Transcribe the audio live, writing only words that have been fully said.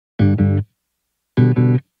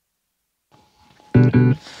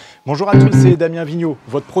Bonjour à tous, c'est Damien VIGNAUD,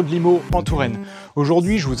 votre pro de l'IMO en Touraine.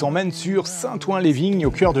 Aujourd'hui, je vous emmène sur Saint-Ouen-les-Vignes,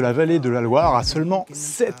 au cœur de la vallée de la Loire, à seulement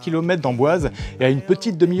 7 km d'Amboise et à une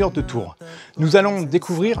petite demi-heure de Tours. Nous allons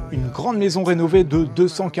découvrir une grande maison rénovée de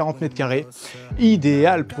 240 mètres carrés,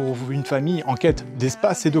 idéale pour une famille en quête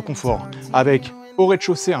d'espace et de confort, avec au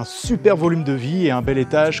rez-de-chaussée un super volume de vie et un bel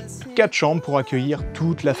étage, 4 chambres pour accueillir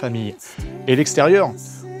toute la famille. Et l'extérieur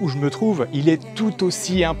où je me trouve, il est tout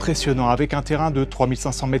aussi impressionnant avec un terrain de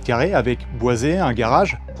 3500 m², avec boisé, un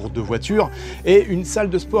garage pour 2 voitures et une salle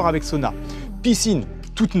de sport avec sauna. Piscine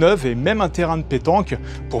toute neuve et même un terrain de pétanque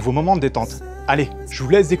pour vos moments de détente. Allez, je vous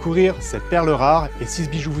laisse découvrir cette perle rare et si ce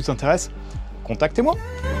bijou vous intéresse, contactez-moi.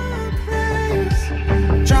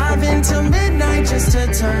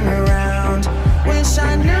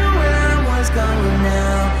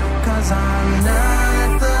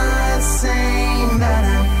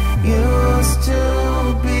 Used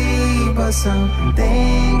to be, but some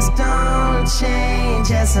things don't change,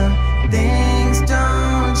 yeah, some things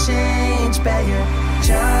don't change, but you're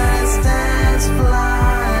just as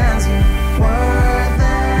fly as you were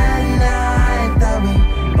that night that we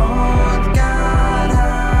both got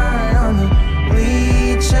high on the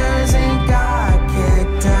bleachers and got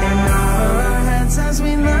kicked out. In our heads as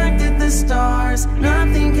we looked at the stars,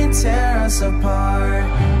 nothing can tear us apart,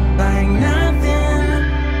 like nothing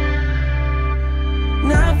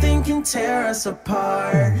can tear us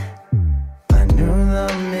apart. I knew the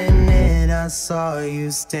minute I saw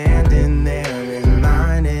you standing there in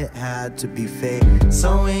line, it had to be fake.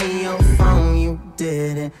 So in your phone you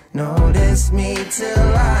didn't notice me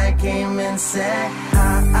till I came and said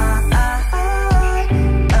hi.